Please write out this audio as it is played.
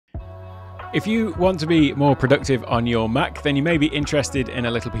If you want to be more productive on your Mac, then you may be interested in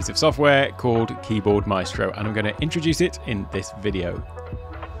a little piece of software called Keyboard Maestro, and I'm going to introduce it in this video.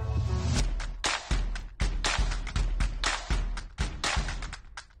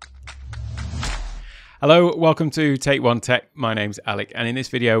 Hello, welcome to Take One Tech. My name's Alec, and in this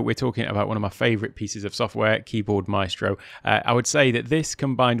video we're talking about one of my favorite pieces of software, Keyboard Maestro. I would say that this,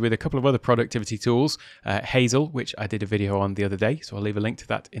 combined with a couple of other productivity tools, Hazel, which I did a video on the other day, so I'll leave a link to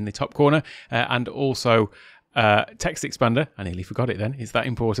that in the top corner, and also Text Expander. I nearly forgot it then, it's that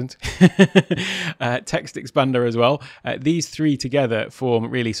important. Text Expander as well. These three together form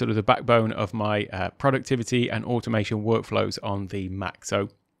really sort of the backbone of my productivity and automation workflows on the Mac. So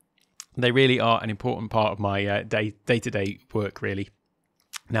they really are an important part of my day-to-day work, really.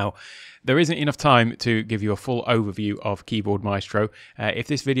 Now, there isn't enough time to give you a full overview of Keyboard Maestro. If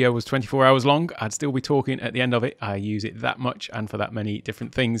this video was 24 hours long, I'd still be talking at the end of it. I use it that much and for that many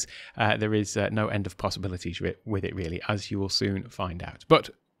different things. There is no end of possibilities with it, really, as you will soon find out. But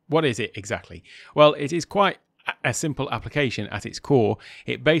what is it exactly? Well, it is quite a simple application at its core.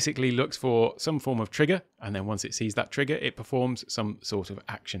 It basically looks for some form of trigger, and then once it sees that trigger, it performs some sort of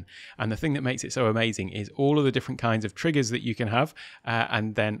action. And the thing that makes it so amazing is all of the different kinds of triggers that you can have,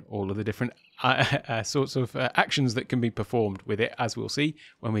 and then all of the different sorts of actions that can be performed with it, as we'll see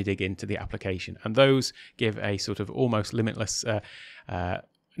when we dig into the application. And those give a sort of almost limitless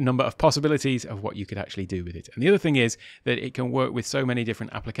number of possibilities of what you could actually do with it. And the other thing is that it can work with so many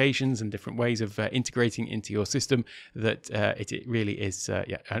different applications and different ways of integrating into your system that it really is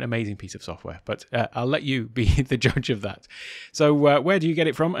an amazing piece of software. But I'll let you be the judge of that. So where do you get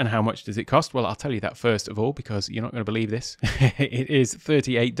it from and how much does it cost? Well, I'll tell you that first of all, because you're not going to believe this. It is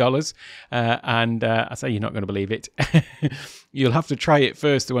 $38, and I say you're not going to believe it. You'll have to try it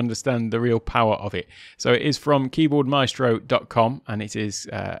first to understand the real power of it. So it is from keyboardmaestro.com, and it is,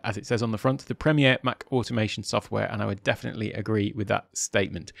 as it says on the front, the premier Mac automation software, and I would definitely agree with that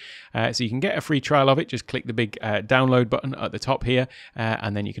statement. So you can get a free trial of it. Just click the big download button at the top here,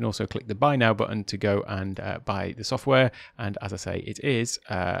 and then you can also click the buy now button to go and buy the software. And as I say, it is,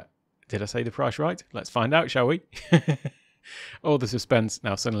 did I say the price right? Let's find out, shall we? All the suspense.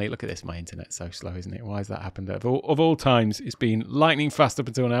 Now suddenly, look at this, my internet's so slow, isn't it? Why has that happened? Of all times, it's been lightning fast up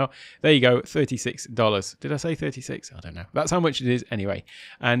until now. There you go, $36. Did I say 36? I don't know. That's how much it is anyway.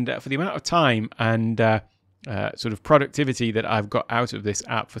 And for the amount of time and sort of productivity that I've got out of this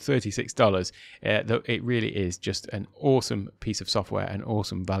app for $36, it really is just an awesome piece of software and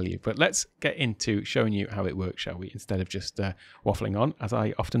awesome value. But let's get into showing you how it works, shall we? Instead of just waffling on, as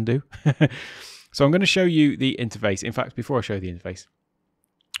I often do. So I'm going to show you the interface. In fact, before I show the interface,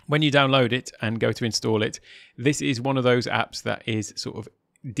 when you download it and go to install it, this is one of those apps that is sort of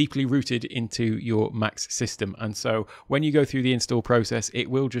deeply rooted into your Mac's system. And so when you go through the install process, it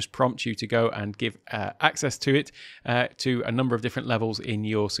will just prompt you to go and give access to it to a number of different levels in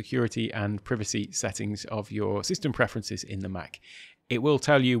your security and privacy settings of your system preferences in the Mac. It will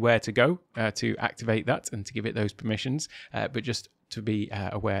tell you where to go to activate that and to give it those permissions, but just to be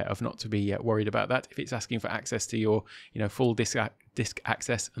aware of not to be worried about that. If it's asking for access to your full disk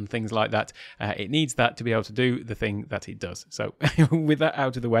access and things like that, it needs that to be able to do the thing that it does. So with that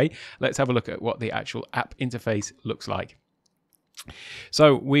out of the way, let's have a look at what the actual app interface looks like.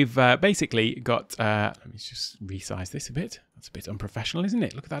 So we've basically got, let me just resize this a bit. That's a bit unprofessional, isn't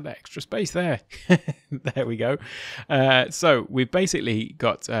it? Look at that extra space there. There we go. So we've basically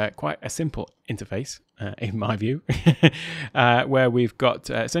got quite a simple interface, in my view, where we've got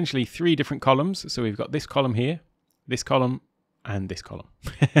essentially three different columns. So we've got this column here, this column, and this column.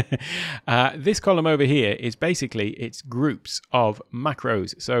 This column over here is basically it's groups of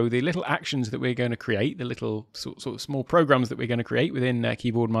macros. So the little actions that we're going to create, the little sort of small programs that we're going to create within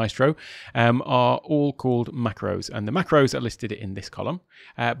Keyboard Maestro are all called macros. And the macros are listed in this column.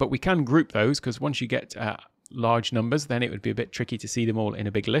 But we can group those because once you get large numbers, then it would be a bit tricky to see them all in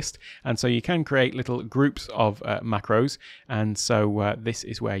a big list. And so you can create little groups of macros. And so this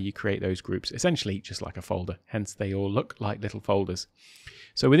is where you create those groups, essentially just like a folder. Hence, they all look like little folders.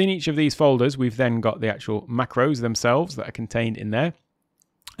 So within each of these folders, we've then got the actual macros themselves that are contained in there.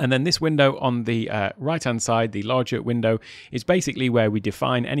 And then this window on the right-hand side, the larger window, is basically where we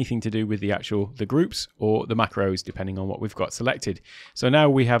define anything to do with the groups or the macros, depending on what we've got selected. So now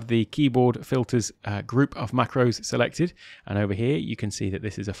we have the keyboard filters group of macros selected. And over here, you can see that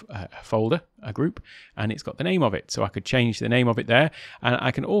this is a folder, a group, and it's got the name of it. So I could change the name of it there. And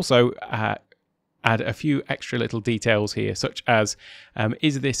I can also add a few extra little details here, such as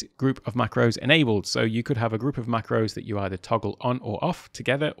is this group of macros enabled? So you could have a group of macros that you either toggle on or off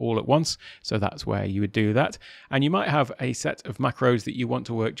together all at once. So that's where you would do that. And you might have a set of macros that you want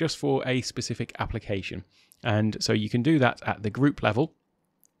to work just for a specific application. And so you can do that at the group level.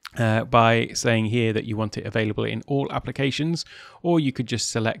 By saying here that you want it available in all applications, or you could just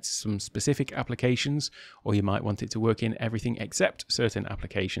select some specific applications, or you might want it to work in everything except certain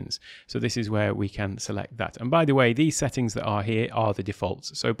applications. So this is where we can select that. And by the way, these settings that are here are the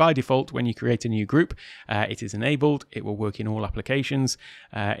defaults. So by default, when you create a new group, it is enabled. It will work in all applications,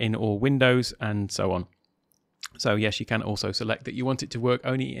 in all windows, and so on. So yes, you can also select that you want it to work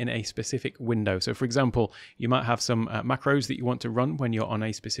only in a specific window. So for example, you might have some macros that you want to run when you're on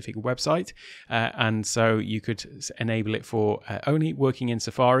a specific website. And so you could enable it for only working in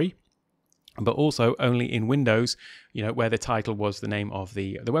Safari, but also only in Windows, you know, where the title was the name of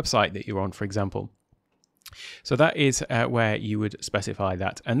the website that you're on, for example. So that is where you would specify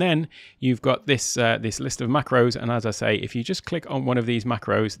that. And then you've got this this list of macros. And as I say, if you just click on one of these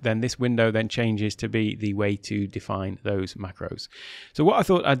macros, then this window then changes to be the way to define those macros. So what I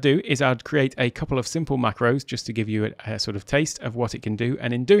thought I'd do is I'd create a couple of simple macros just to give you a sort of taste of what it can do.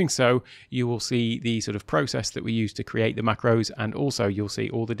 And in doing so, you will see the sort of process that we use to create the macros. And also you'll see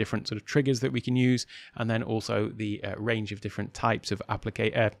all the different sort of triggers that we can use. And then also the range of different types of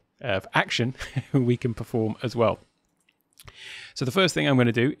action we can perform as well. So the first thing I'm going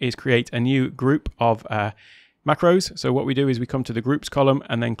to do is create a new group of macros. So what we do is we come to the groups column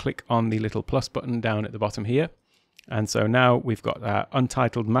and then click on the little plus button down at the bottom here. And so now we've got our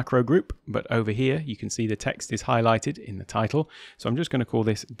untitled macro group, but over here you can see the text is highlighted in the title. So I'm just going to call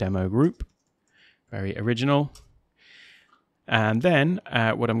this demo group. Very original. And then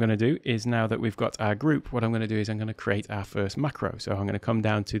what I'm going to do is, now that we've got our group, what I'm going to do is I'm going to create our first macro. So I'm going to come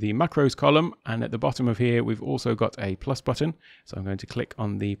down to the macros column, and at the bottom of here, we've also got a plus button. So I'm going to click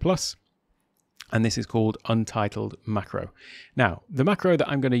on the plus, and this is called untitled macro. Now, the macro that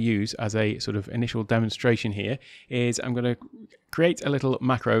I'm going to use as a sort of initial demonstration here is I'm going to create a little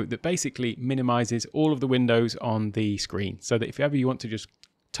macro that basically minimizes all of the windows on the screen, so that if ever you want to just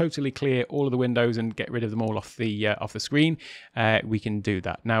totally clear all of the windows and get rid of them all off the screen, we can do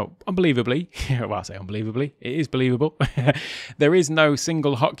that. Now, unbelievably, well, I say unbelievably, it is believable. There is no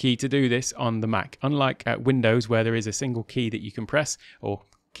single hotkey to do this on the Mac, unlike Windows, where there is a single key that you can press, or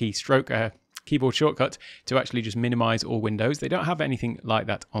keyboard shortcut, to actually just minimize all windows. They don't have anything like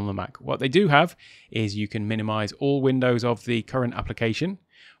that on the Mac. What they do have is you can minimize all windows of the current application,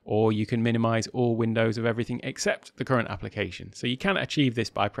 or you can minimize all windows of everything except the current application. So you can achieve this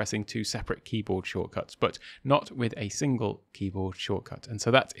by pressing two separate keyboard shortcuts, but not with a single keyboard shortcut. And so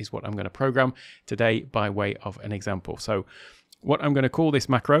that is what I'm going to program today by way of an example. So what I'm going to call this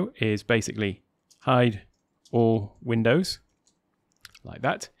macro is basically hide all windows, like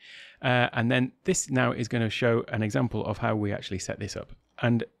that. And then this now is going to show an example of how we actually set this up.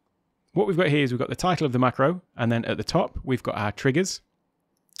 And what we've got here is we've got the title of the macro, and then at the top we've got our triggers.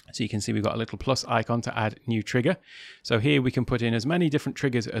 So you can see we've got a little plus icon to add new trigger. So here we can put in as many different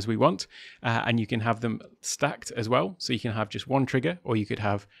triggers as we want, and you can have them stacked as well. So you can have just one trigger, or you could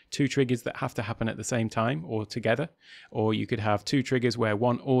have two triggers that have to happen at the same time or together, or you could have two triggers where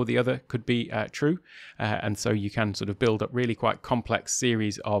one or the other could be true. And so you can sort of build up really quite complex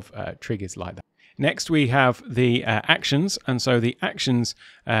series of triggers like that. Next, we have the actions, and so the actions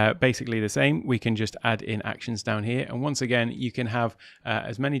basically the same. We can just add in actions down here, and once again you can have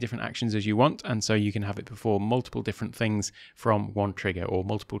as many different actions as you want, and so you can have it perform multiple different things from one trigger, or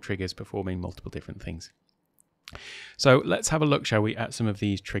multiple triggers performing multiple different things. So let's have a look, shall we, at some of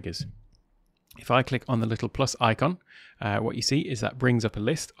these triggers. If I click on the little plus icon, what you see is that brings up a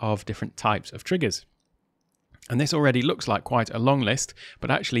list of different types of triggers. And this already looks like quite a long list,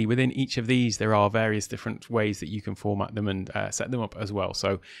 but actually within each of these there are various different ways that you can format them and set them up as well.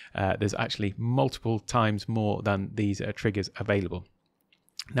 So there's actually multiple times more than these triggers available.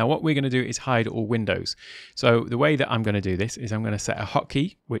 Now what we're going to do is hide all windows. So the way that I'm going to do this is I'm going to set a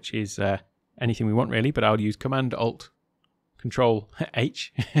hotkey, which is anything we want really, but I'll use Command-Alt-Control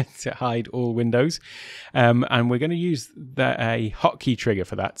H to hide all windows. And we're going to use a hotkey trigger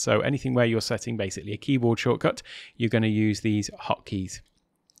for that. So anything where you're setting basically a keyboard shortcut, you're going to use these hotkeys.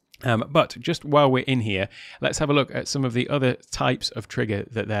 But just while we're in here, let's have a look at some of the other types of trigger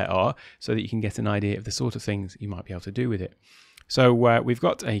that there are, so that you can get an idea of the sort of things you might be able to do with it. So we've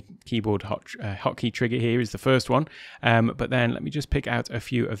got a keyboard hotkey trigger here is the first one, but then let me just pick out a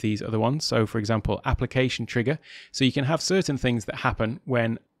few of these other ones. So for example, application trigger. So you can have certain things that happen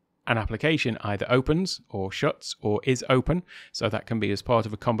when an application either opens or shuts or is open. So that can be as part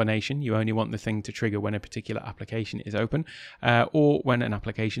of a combination. You only want the thing to trigger when a particular application is open, or when an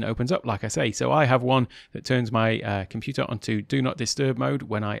application opens up, like I say. So I have one that turns my computer onto do not disturb mode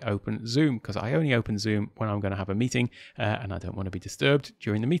when I open Zoom, because I only open Zoom when I'm going to have a meeting and I don't want to be disturbed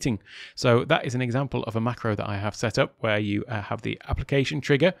during the meeting. So that is an example of a macro that I have set up where you have the application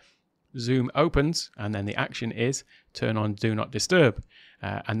trigger, Zoom opens, and then the action is turn on do not disturb.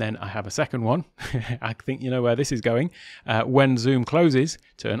 And then I have a second one. I think you know where this is going. When Zoom closes,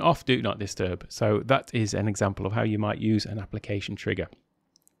 turn off do not disturb. So that is an example of how you might use an application trigger.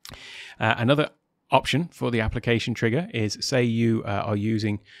 Another option for the application trigger is, say you are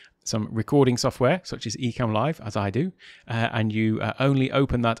using some recording software such as Ecamm Live, as I do, and you only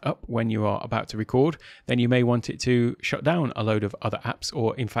open that up when you are about to record, then you may want it to shut down a load of other apps,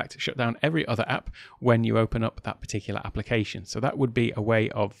 or in fact shut down every other app when you open up that particular application. So that would be a way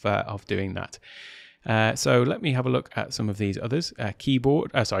of doing that. So let me have a look at some of these others.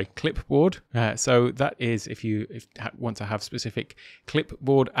 Clipboard. So that is if you want to have specific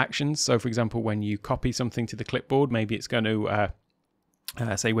clipboard actions. So for example, when you copy something to the clipboard, maybe it's going to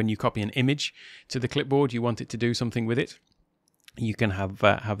say when you copy an image to the clipboard, you want it to do something with it. You can have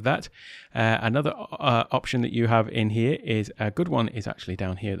that. Another option that you have in here is a good one is actually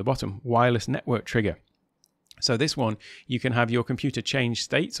down here at the bottom, wireless network trigger. So this one, you can have your computer change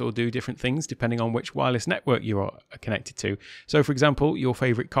states or do different things depending on which wireless network you are connected to. So for example, your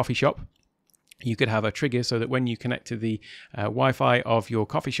favorite coffee shop, you could have a trigger so that when you connect to the Wi-Fi of your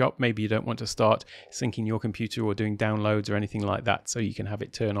coffee shop, maybe you don't want to start syncing your computer or doing downloads or anything like that. So you can have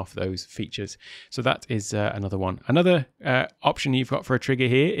it turn off those features. So that is another one. Another option you've got for a trigger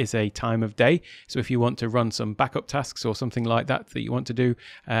here is a time of day. So if you want to run some backup tasks or something like that that you want to do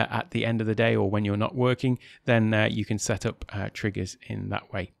at the end of the day or when you're not working, then you can set up triggers in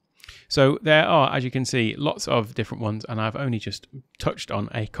that way. So there are, as you can see, lots of different ones, and I've only just touched on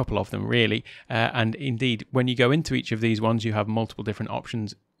a couple of them really. And indeed, when you go into each of these ones, you have multiple different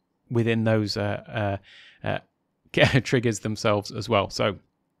options within those triggers themselves as well. So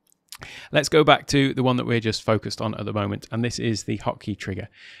let's go back to the one that we're just focused on at the moment, and this is the hotkey trigger.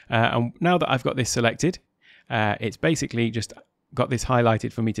 And now that I've got this selected, it's basically just got this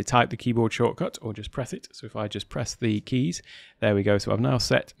highlighted for me to type the keyboard shortcut or just press it. So if I just press the keys, there we go. So I've now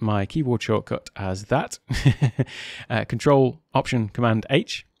set my keyboard shortcut as that. Control Option Command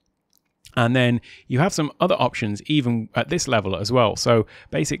H. And then you have some other options even at this level as well. So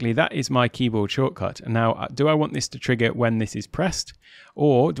basically that is my keyboard shortcut. And now do I want this to trigger when this is pressed,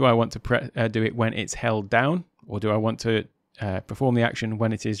 or do I want to do it when it's held down, or do I want to perform the action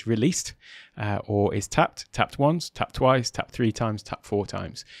when it is released, or is tapped once, tapped twice, tapped 3 times, tapped 4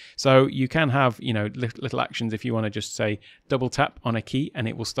 times. So you can have, you know, little actions. If you want to just say double tap on a key and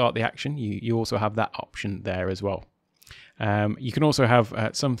it will start the action, you also have that option there as well. You can also have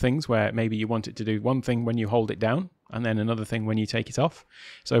some things where maybe you want it to do one thing when you hold it down and then another thing when you take it off.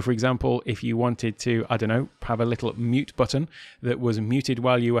 So for example, if you wanted to, I don't know, have a little mute button that was muted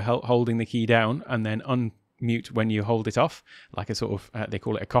while you were holding the key down and then unmute when you hold it off, like a sort of, they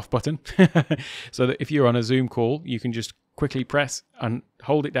call it a cough button. So that if you're on a Zoom call, you can just quickly press and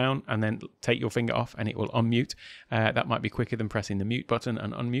hold it down and then take your finger off and it will unmute. That might be quicker than pressing the mute button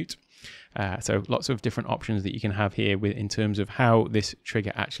and unmute. So lots of different options that you can have here in terms of how this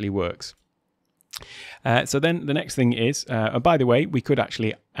trigger actually works. So then the next thing is, by the way, we could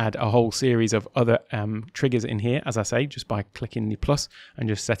actually add a whole series of other triggers in here, as I say, just by clicking the plus and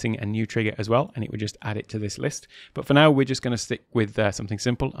just setting a new trigger as well, and it would just add it to this list. But for now, we're just going to stick with something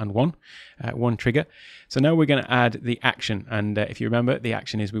simple and one trigger. So now we're going to add the action, and if you remember, the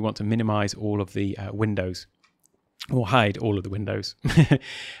action is we want to minimize all of the windows, or hide all of the windows.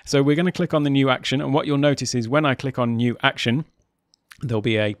 So we're going to click on the new action, and what you'll notice is when I click on new action, there'll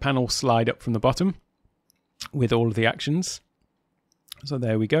be a panel slide up from the bottom with all of the actions. So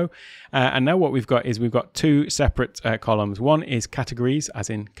there we go. And now what we've got is we've got 2 separate columns. One is categories,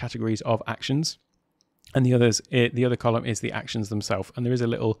 as in categories of actions, and the other column is the actions themselves. And there is a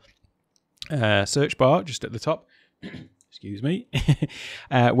little search bar just at the top. Excuse me,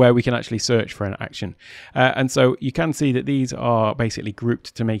 where we can actually search for an action. And so you can see that these are basically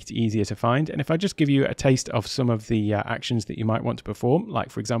grouped to make it easier to find. And if I just give you a taste of some of the actions that you might want to perform, like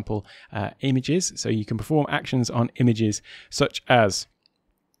for example, images. So you can perform actions on images such as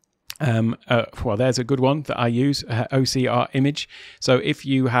Well, there's a good one that I use, OCR image. So if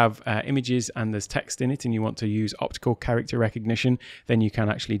you have images and there's text in it and you want to use optical character recognition, then you can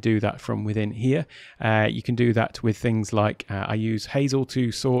actually do that from within here. You can do that with things like, I use Hazel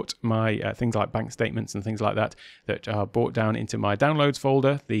to sort my things like bank statements and things like that are brought down into my downloads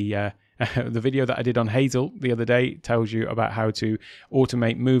folder. The video that I did on Hazel the other day tells you about how to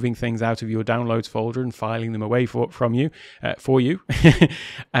automate moving things out of your downloads folder and filing them away for you.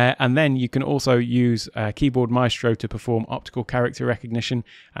 And then you can also use Keyboard Maestro to perform optical character recognition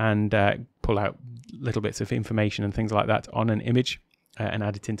and pull out little bits of information and things like that on an image and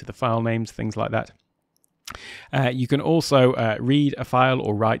add it into the file names, things like that. You can also read a file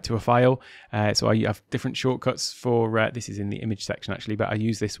or write to a file. So I have different shortcuts for this is in the image section actually, but I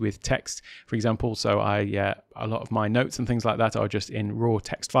use this with text, for example. So a lot of my notes and things like that are just in raw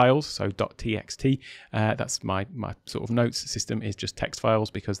text files, so .txt. That's my sort of notes system is just text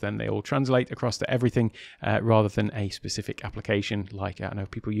files, because then they all translate across to everything rather than a specific application. Like I know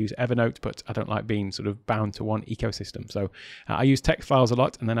people use Evernote, but I don't like being sort of bound to one ecosystem. So I use text files a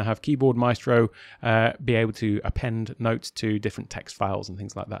lot, and then I have Keyboard Maestro be able to append notes to different text files and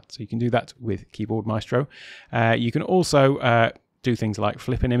things like that. So you can do that with Keyboard Maestro. You can also do things like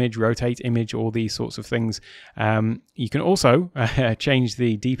flip an image, rotate image, all these sorts of things. You can also change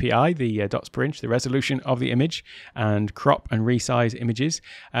the DPI, the dots per inch, the resolution of the image, and crop and resize images.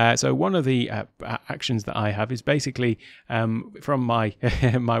 So one of the actions that I have is basically from my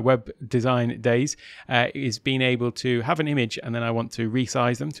my web design days is being able to have an image, and then I want to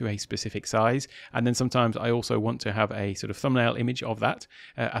resize them to a specific size. And then sometimes I also want to have a sort of thumbnail image of that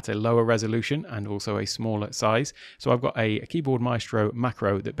at a lower resolution and also a smaller size. So I've got a Keyboard Maestro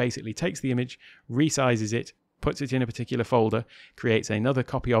macro that basically takes the image, resizes it, puts it in a particular folder, creates another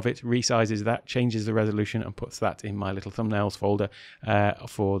copy of it, resizes that, changes the resolution, and puts that in my little thumbnails folder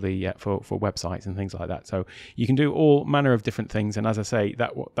for websites and things like that. So you can do all manner of different things. And as I say,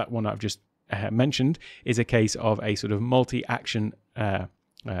 that one I've just mentioned is a case of a sort of multi-action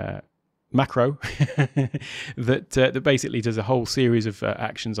macro that basically does a whole series of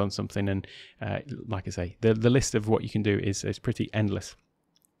actions on something. And like I say, the list of what you can do is pretty endless.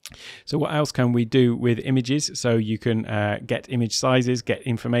 So what else can we do with images? So you can get image sizes, get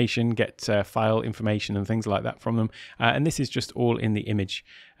information, get file information and things like that from them. And this is just all in the image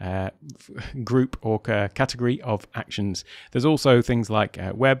group or category of actions. There's also things like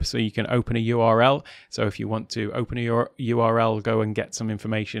web, so you can open a URL. So if you want to open a URL, go and get some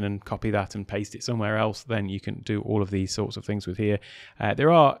information and copy that and paste it somewhere else, then you can do all of these sorts of things with here.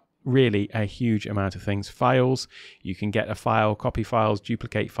 There are really a huge amount of things. Files, you can get a file, copy files,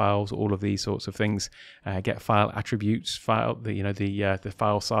 duplicate files, all of these sorts of things. Get file attributes, the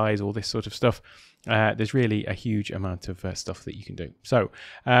file size, all this sort of stuff. There's really a huge amount of stuff that you can do. So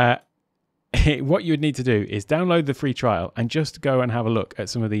what you would need to do is download the free trial and just go and have a look at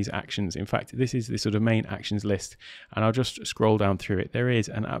some of these actions. In fact, this is the sort of main actions list, and I'll just scroll down through it. There is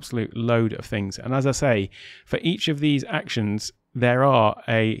an absolute load of things, and as I say, for each of these actions there are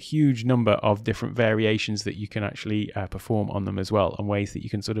a huge number of different variations that you can actually perform on them as well, and ways that you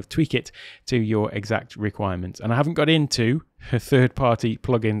can sort of tweak it to your exact requirements. And I haven't got into third-party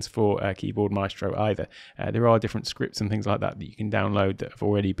plugins for Keyboard Maestro either. There are different scripts and things like that you can download that have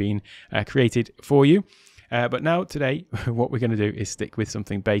already been created for you. But now today, what we're going to do is stick with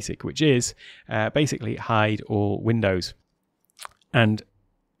something basic, which is basically hide all windows. And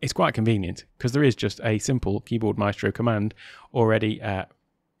it's quite convenient because there is just a simple Keyboard Maestro command already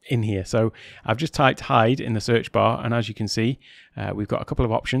in here. So I've just typed hide in the search bar, and as you can see, we've got a couple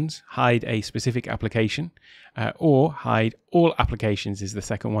of options. Hide a specific application or hide all applications is the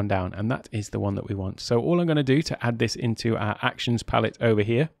second one down, and that is the one that we want. So all I'm going to do to add this into our actions palette over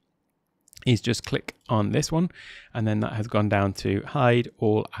here is just click on this one, and then that has gone down to hide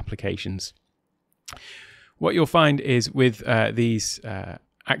all applications. What you'll find is with these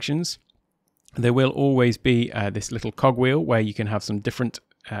actions, there will always be this little cogwheel where you can have some different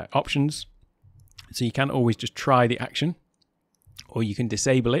options. So you can always just try the action, or you can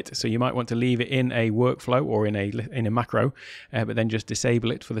disable it. So you might want to leave it in a workflow or in a macro, but then just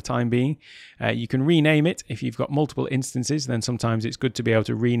disable it for the time being. You can rename it if you've got multiple instances. Then sometimes it's good to be able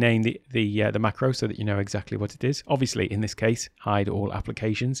to rename the macro so that you know exactly what it is. Obviously, in this case, hide all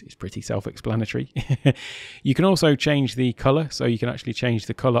applications is pretty self-explanatory. You can also change the color, so you can actually change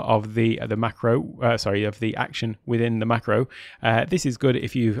the color of the macro, of the action within the macro. This is good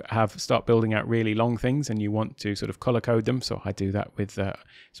if you start building out really long things and you want to sort of color code them. So I do that with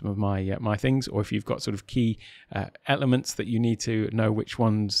some of my things, or if you've got sort of key elements that you need to know which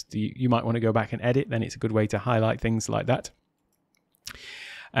ones you might want to go back and edit, then it's a good way to highlight things like that.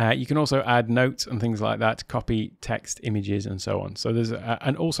 You can also add notes and things like that, copy text, images, and so on. So there's,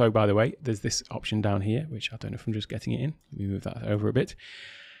 and also, by the way, there's this option down here, which I don't know if I'm just getting it in. Let me move that over a bit.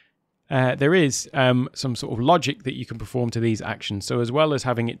 There is some sort of logic that you can perform to these actions. So as well as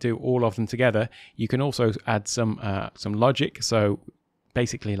having it do all of them together, you can also add some logic. So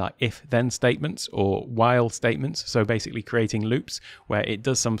basically like if-then statements or while statements. So basically creating loops where it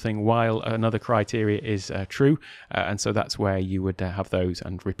does something while another criteria is true. And so that's where you would have those,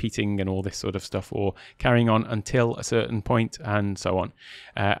 and repeating and all this sort of stuff, or carrying on until a certain point and so on.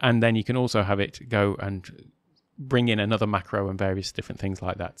 And then you can also have it go and bring in another macro and various different things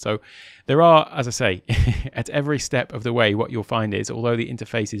like that. So there are, as I say, at every step of the way, what you'll find is, although the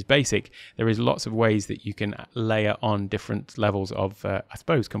interface is basic, there is lots of ways that you can layer on different levels of, I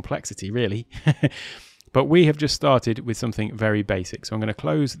suppose, complexity, really. But we have just started with something very basic. So I'm going to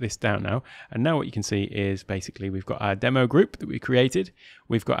close this down now. And now what you can see is basically we've got our demo group that we created.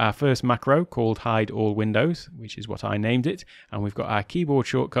 We've got our first macro called hide all windows, which is what I named it. And we've got our keyboard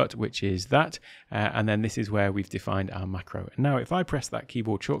shortcut, which is that. And then this is where we've defined our macro. And now if I press that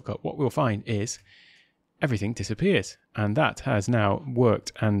keyboard shortcut, what we'll find is everything disappears. And that has now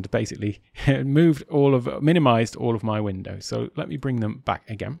worked and basically minimized all of my windows. So let me bring them back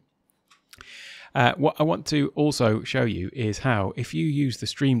again. What I want to also show you is how, if you use the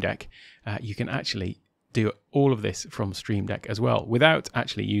Stream Deck, you can actually do all of this from Stream Deck as well without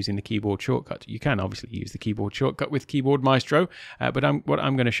actually using the keyboard shortcut. You can obviously use the keyboard shortcut with Keyboard Maestro, but what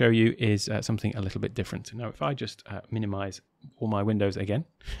I'm going to show you is something a little bit different. Now, if I just minimize all my windows again,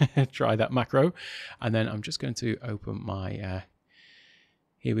 try that macro, and then I'm just going to open my,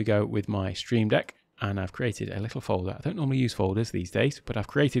 here we go with my Stream Deck. And I've created a little folder. I don't normally use folders these days, but I've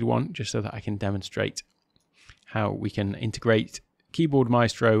created one just so that I can demonstrate how we can integrate Keyboard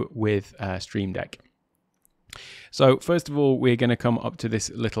Maestro with Stream Deck. So first of all, we're going to come up to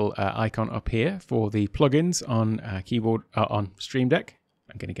this little icon up here for the plugins on on Stream Deck.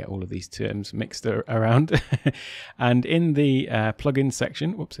 I'm going to get all of these terms mixed around. And in the plugins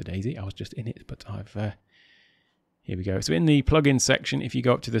section, whoops-a-daisy, I was just in it, but I've... Here we go. So in the plugin section, if you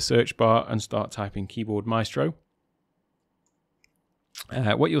go up to the search bar and start typing Keyboard Maestro,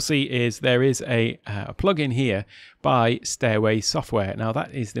 what you'll see is there is a plugin here by Stairway Software. Now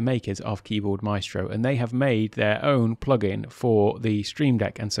that is the makers of Keyboard Maestro, and they have made their own plugin for the Stream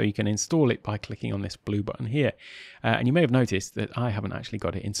Deck, and so you can install it by clicking on this blue button here. And you may have noticed that I haven't actually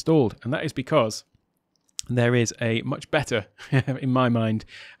got it installed, and that is because there is a much better, in my mind,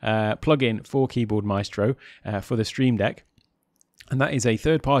 plugin for Keyboard Maestro for the Stream Deck. And that is a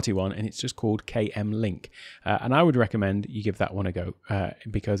third-party one, and it's just called KM Link. And I would recommend you give that one a go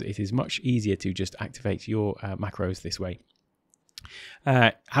because it is much easier to just activate your macros this way.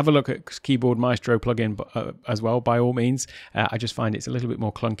 Have a look at Keyboard Maestro plugin as well, by all means. I just find it's a little bit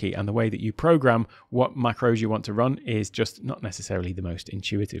more clunky, and the way that you program what macros you want to run is just not necessarily the most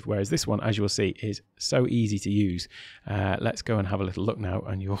intuitive, whereas this one, as you'll see, is so easy to use. Let's go and have a little look now,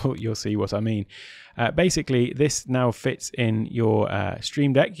 and you'll see what I mean. Basically, this now fits in your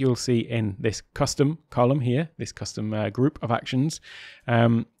Stream Deck. You'll see in this custom column here, this custom group of actions,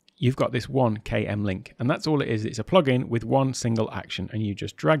 you've got this one KM link, and that's all it is. It's a plugin with one single action, and you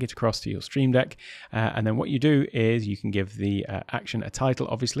just drag it across to your Stream Deck, and then what you do is you can give the action a title,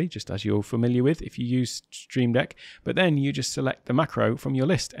 obviously, just as you're familiar with if you use Stream Deck, but then you just select the macro from your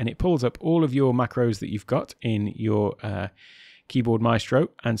list, and it pulls up all of your macros that you've got in your Keyboard Maestro.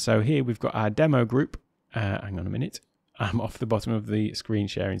 And so here we've got our demo group. Hang on a minute. I'm off the bottom of the screen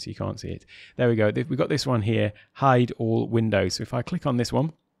sharing, so you can't see it. There we go. We've got this one here, hide all windows. So if I click on this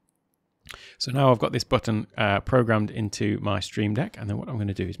one, so now I've got this button programmed into my Stream Deck, and then what I'm going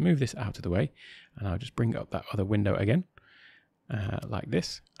to do is move this out of the way, and I'll just bring up that other window again, like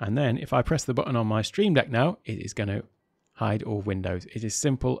this. And then if I press the button on my Stream Deck now, it is going to hide all windows. It is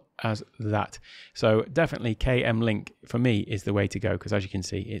simple as that. So definitely KM Link for me is the way to go, because as you can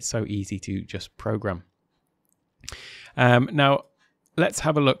see, it's so easy to just program. Now, let's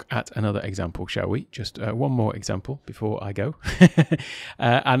have a look at another example, shall we? Just one more example before I go.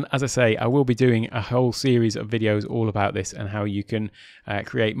 And as I say, I will be doing a whole series of videos all about this and how you can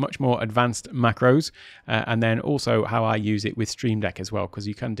create much more advanced macros, and then also how I use it with Stream Deck as well, because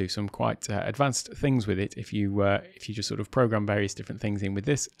you can do some quite advanced things with it if you just sort of program various different things in with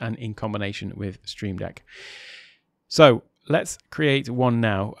this and in combination with Stream Deck. So let's create one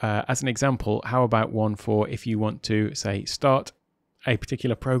now. As an example, how about one for if you want to, say, start a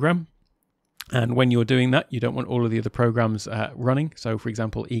particular program, and when you're doing that, you don't want all of the other programs running. So for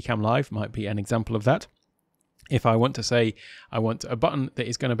example, Ecamm Live might be an example of that. If I want to say I want a button that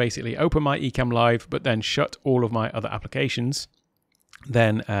is going to basically open my Ecamm Live but then shut all of my other applications,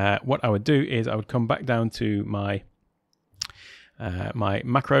 then what I would do is I would come back down to my my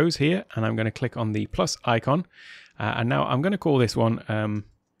macros here, and I'm going to click on the plus icon, and now I'm going to call this one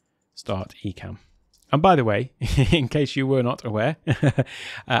Start Ecamm. And by the way, in case you were not aware,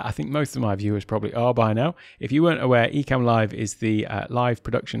 I think most of my viewers probably are by now. If you weren't aware, Ecamm Live is the live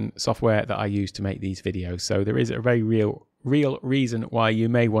production software that I use to make these videos. So there is a very real reason why you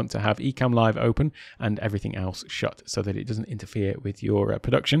may want to have Ecamm Live open and everything else shut, so that it doesn't interfere with your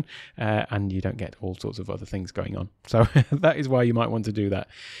production and you don't get all sorts of other things going on. So that is why you might want to do that.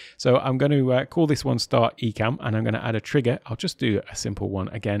 So I'm going to call this one Start Ecamm, and I'm going to add a trigger. I'll just do a simple one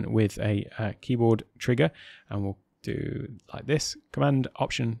again with a keyboard trigger, and we'll do like this: Command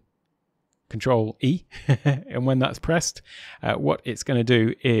Option Control E. And when that's pressed, what it's going to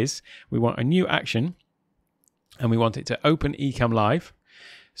do is we want a new action, and we want it to open Ecamm Live.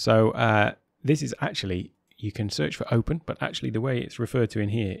 So this is actually, you can search for open, but actually the way it's referred to in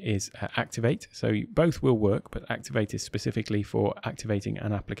here is activate. So both will work, but activate is specifically for activating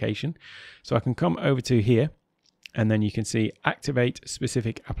an application. So I can come over to here, and then you can see activate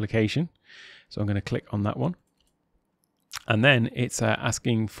specific application. So I'm going to click on that one. And then it's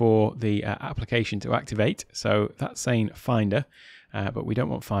asking for the application to activate. So that's saying Finder, but we don't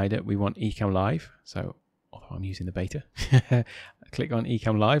want Finder, we want Ecamm Live. So although I'm using the beta, click on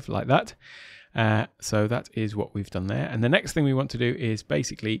Ecamm Live like that. So that is what we've done there. And the next thing we want to do is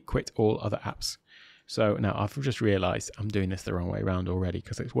basically quit all other apps. So now I've just realized I'm doing this the wrong way around already,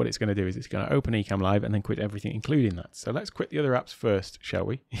 because what it's going to do is it's going to open Ecamm Live and then quit everything, including that. So let's quit the other apps first, shall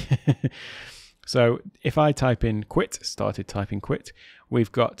we? So if I type in quit, started typing quit,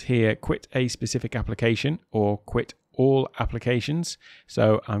 we've got here quit a specific application or quit all applications.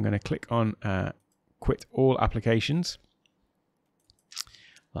 So I'm going to click on quit all applications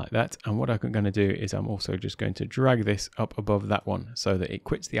like that, and what I'm going to do is I'm also just going to drag this up above that one so that it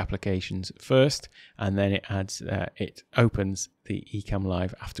quits the applications first, and then it adds it opens the Ecamm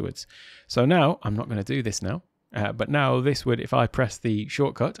Live afterwards. So now I'm not going to do this now, but now this would, if I press the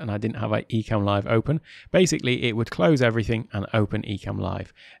shortcut and I didn't have Ecamm Live open, basically it would close everything and open Ecamm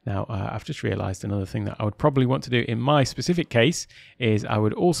Live. Now I've just realized another thing that I would probably want to do in my specific case is I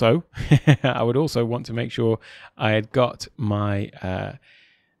would also want to make sure I had got my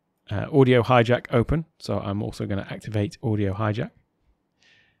audio hijack open. So I'm also going to activate audio hijack,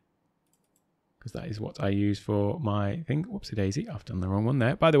 because that is what I use for my thing. Whoopsie daisy, I've done the wrong one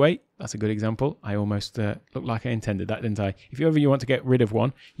there. By the way, that's a good example. I almost looked like I intended that, didn't I? If you want to get rid of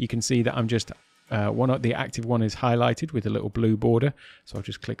one, you can see that I'm just the active one is highlighted with a little blue border. So I'll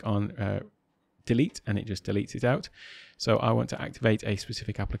just click on delete, and it just deletes it out. So I want to activate a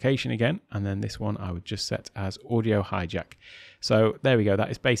specific application again, and then this one I would just set as audio hijack. So there we go. That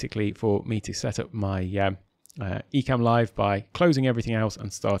is basically for me to set up my Ecamm Live by closing everything else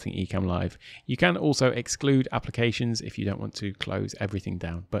and starting Ecamm Live. You can also exclude applications if you don't want to close everything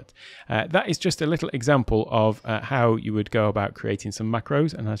down, but that is just a little example of how you would go about creating some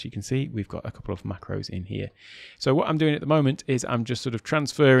macros. And as you can see, we've got a couple of macros in here. So what I'm doing at the moment is I'm just sort of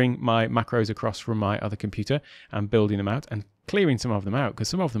transferring my macros across from my other computer and building them out and clearing some of them out, because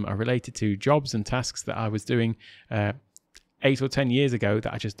some of them are related to jobs and tasks that I was doing 8 or 10 years ago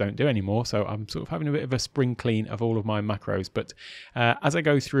that I just don't do anymore. So I'm sort of having a bit of a spring clean of all of my macros. But as I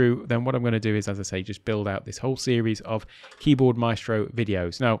go through, then what I'm going to do is, as I say, just build out this whole series of Keyboard Maestro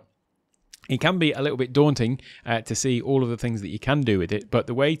videos. Now, it can be a little bit daunting to see all of the things that you can do with it, but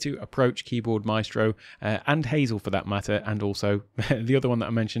the way to approach Keyboard Maestro and Hazel for that matter, and also the other one that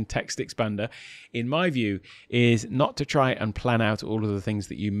I mentioned, Text Expander, in my view, is not to try and plan out all of the things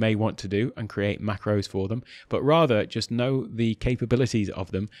that you may want to do and create macros for them, but rather just know the capabilities of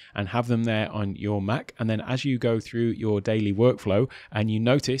them and have them there on your Mac. And then as you go through your daily workflow and you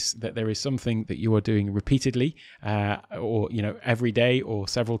notice that there is something that you are doing repeatedly or every day or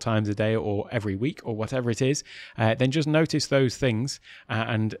several times a day or every week or whatever it is, then just notice those things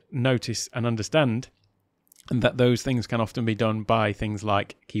and notice and understand that those things can often be done by things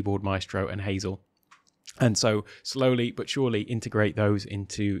like Keyboard Maestro and Hazel. And so slowly but surely integrate those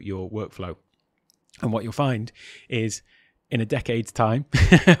into your workflow. And what you'll find is in a decade's time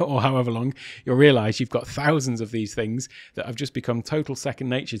or however long, you'll realize you've got thousands of these things that have just become total second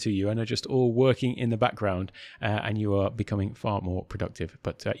nature to you and are just all working in the background, and you are becoming far more productive.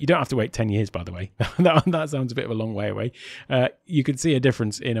 But you don't have to wait 10 years, by the way. That sounds a bit of a long way away. You can see a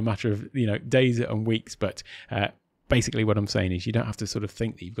difference in a matter of days and weeks, but basically what I'm saying is you don't have to sort of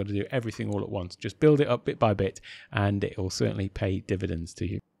think that you've got to do everything all at once. Just build it up bit by bit, and it will certainly pay dividends to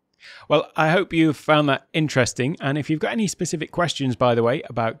you. Well, I hope you've found that interesting. And if you've got any specific questions, by the way,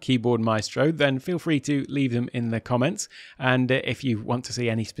 about Keyboard Maestro, then feel free to leave them in the comments. And if you want to see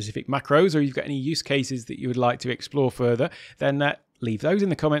any specific macros, or you've got any use cases that you would like to explore further, then leave those in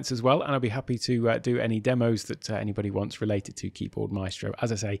the comments as well, and I'll be happy to do any demos that anybody wants related to Keyboard Maestro.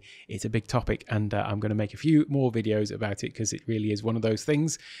 As I say, it's a big topic, and I'm going to make a few more videos about it because it really is one of those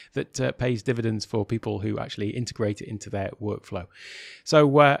things that pays dividends for people who actually integrate it into their workflow.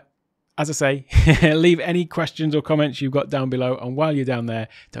 So as I say, leave any questions or comments you've got down below. And while you're down there,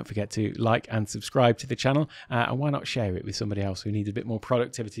 don't forget to like and subscribe to the channel. And why not share it with somebody else who needs a bit more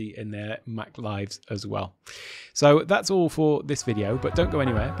productivity in their Mac lives as well. So that's all for this video, but don't go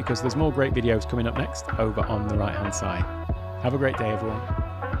anywhere because there's more great videos coming up next over on the right-hand side. Have a great day, everyone.